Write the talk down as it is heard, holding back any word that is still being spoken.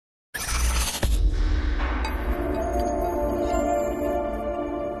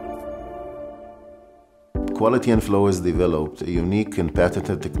Quality and Flow has developed a unique and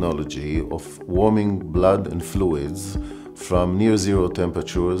patented technology of warming blood and fluids from near zero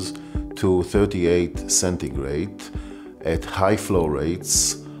temperatures to 38 centigrade at high flow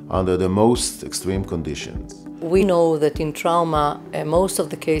rates under the most extreme conditions. We know that in trauma, most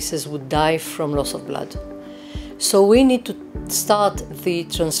of the cases would die from loss of blood. So we need to start the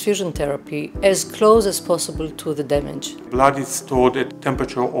transfusion therapy as close as possible to the damage. Blood is stored at a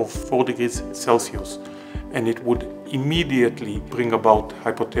temperature of 4 degrees Celsius, and it would immediately bring about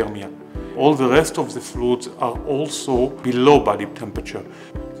hypothermia. All the rest of the fluids are also below body temperature.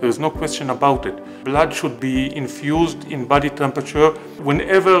 There is no question about it. Blood should be infused in body temperature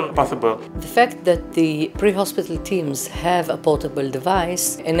whenever possible. The fact that the pre-hospital teams have a portable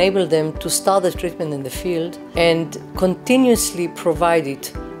device enables them to start the treatment in the field and continuously provide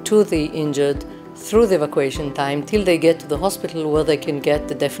it to the injured through the evacuation time till they get to the hospital where they can get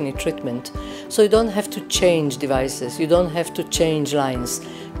the definite treatment. So you don't have to change devices, you don't have to change lines.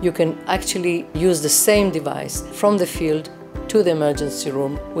 You can actually use the same device from the field to the emergency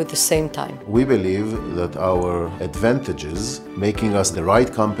room with the same time. We believe that our advantages making us the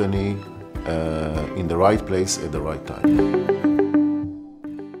right company in the right place at the right time.